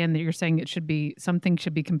understand that you're saying something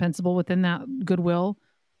should be compensable within that goodwill.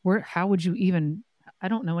 How would you even, I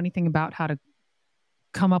don't know anything about how to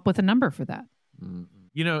come up with a number for that.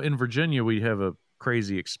 In Virginia, we have a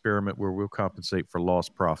crazy experiment where we'll compensate for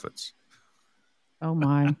lost profits. Oh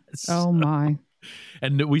my. Oh my.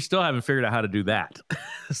 And we still haven't figured out how to do that.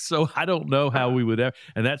 So I don't know how we would ever,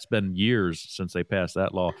 and that's been years since they passed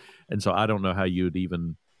that law. And so I don't know how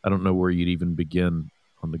I don't know where you'd even begin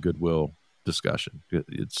on the goodwill discussion.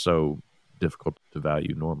 It's so difficult to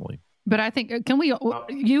value normally. But I think,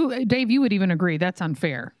 Dave, you would even agree that's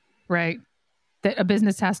unfair, right? That a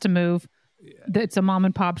business has to move. That's a mom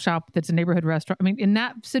and pop shop. That's a neighborhood restaurant. I mean, in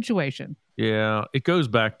that situation. Yeah, it goes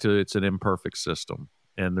back to it's an imperfect system.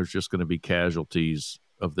 And there's just going to be casualties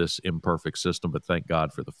of this imperfect system, but thank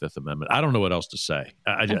God for the Fifth Amendment. I don't know what else to say.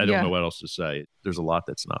 I don't know what else to say. There's a lot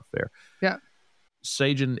that's not fair. Yeah.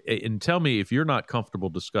 Sejin, and tell me if you're not comfortable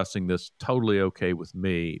discussing this, totally okay with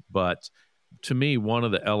me. But to me, one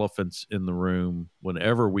of the elephants in the room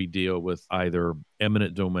whenever we deal with either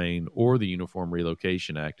eminent domain or the Uniform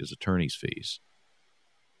Relocation Act is attorney's fees.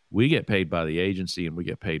 We get paid by the agency and we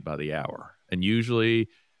get paid by the hour. And usually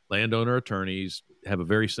landowner attorneys have a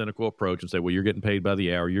very cynical approach and say, well, you're getting paid by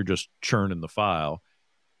the hour. You're just churning the file.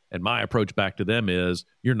 And my approach back to them is,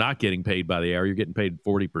 you're not getting paid by the hour. You're getting paid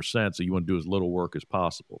 40%, so you want to do as little work as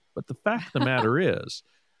possible. But the fact of the matter is,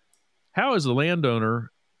 how is the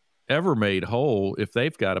landowner ever made whole if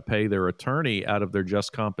they've got to pay their attorney out of their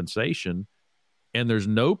just compensation and there's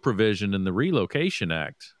no provision in the Relocation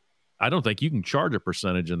Act? I don't think you can charge a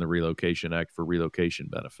percentage in the Relocation Act for relocation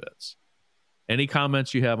benefits. Any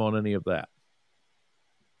comments you have on any of that?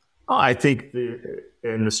 Oh, I think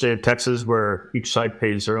in the state of Texas, where each side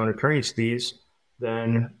pays their own attorney's fees,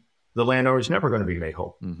 then the landowner is never going to be made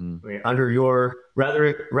whole. Mm-hmm. I mean, under your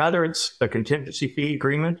rather it's a contingency fee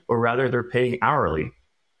agreement, or rather they're paying hourly.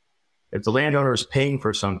 If the landowner is paying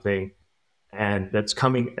for something and that's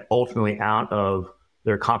coming ultimately out of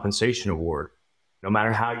their compensation award, no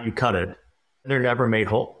matter how you cut it, they're never made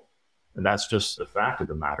whole. And that's just the fact of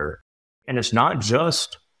the matter. And it's not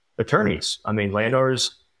just attorneys. I mean,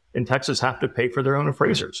 landowners in Texas have to pay for their own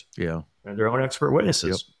appraisers, and their own expert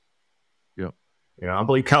witnesses. Yep. You know, I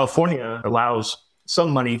believe California allows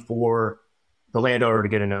some money for the landowner to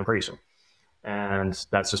get an appraisal, and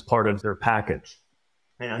that's just part of their package.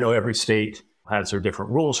 And I know every state has their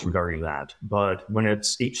different rules regarding that, but when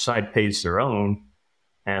it's each side pays their own,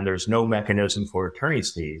 and there's no mechanism for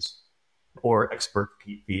attorney's fees or expert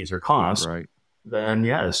fees or costs, right, then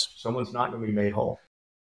yes, someone's not going to be made whole.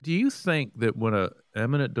 Do you think that when an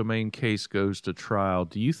eminent domain case goes to trial,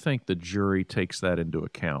 do you think the jury takes that into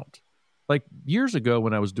account? Like years ago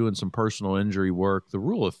when I was doing some personal injury work, the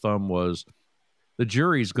rule of thumb was the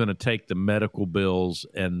jury's going to take the medical bills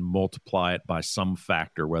and multiply it by some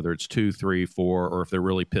factor, whether it's 2, 3, 4, or if they're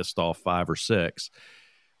really pissed off, 5 or 6.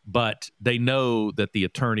 But they know that the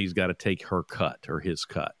attorney's got to take her cut or his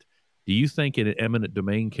cut. Do you think in eminent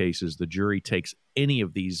domain cases, the jury takes any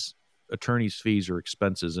of these attorney's fees or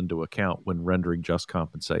expenses into account when rendering just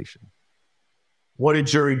compensation? What a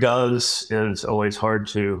jury does is always hard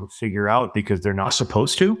to figure out because they're not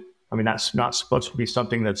supposed to. I mean, that's not supposed to be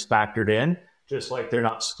something that's factored in, just like they're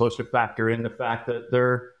not supposed to factor in the fact that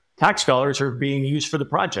their tax dollars are being used for the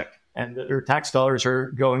project and that their tax dollars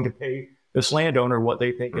are going to pay this landowner what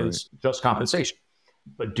they think is just compensation.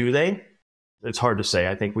 But do they? It's hard to say.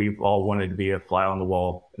 I think we've all wanted to be a fly on the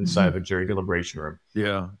wall inside of a jury deliberation room.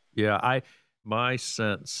 Yeah. My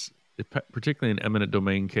sense, particularly in eminent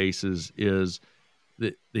domain cases, is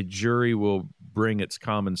that the jury will bring its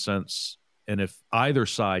common sense, and if either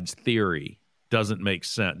side's theory doesn't make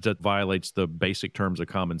sense, that violates the basic terms of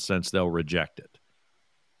common sense, they'll reject it.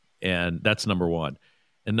 And that's number one.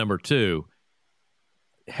 And number two,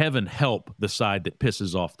 heaven help the side that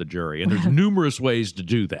pisses off the jury. And there's numerous ways to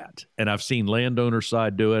do that. And I've seen landowner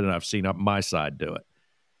side do it, and I've seen my side do it.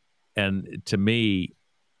 And to me,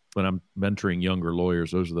 when I'm mentoring younger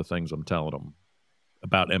lawyers, those are the things I'm telling them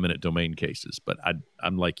about eminent domain cases. But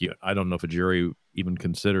I'm like you. I don't know if a jury even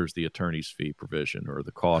considers the attorney's fee provision or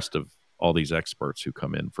the cost of all these experts who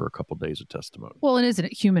come in for a couple of days of testimony. Well, and isn't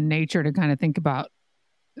it human nature to kind of think about,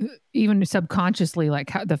 even subconsciously, like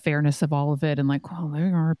how, the fairness of all of it, and like, well, they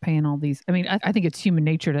are paying all these. I mean, I think it's human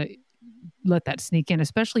nature to let that sneak in,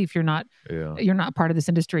 especially if you're not part of this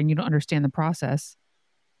industry and you don't understand the process.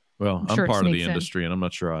 Well, I'm part of the industry, and I'm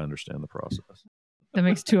not sure I understand the process. That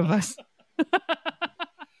makes two of us.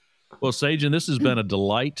 Well, Sejin, this has been a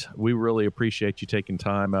delight. We really appreciate you taking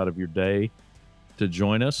time out of your day to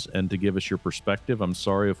join us and to give us your perspective. I'm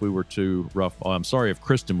sorry if we were too rough. I'm sorry if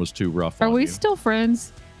Kristen was too rough on you. Are we still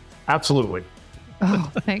friends? Absolutely.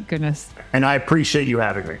 Oh, thank goodness. And I appreciate you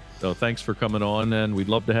having me. So thanks for coming on, and we'd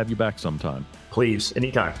love to have you back sometime. Please,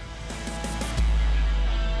 anytime.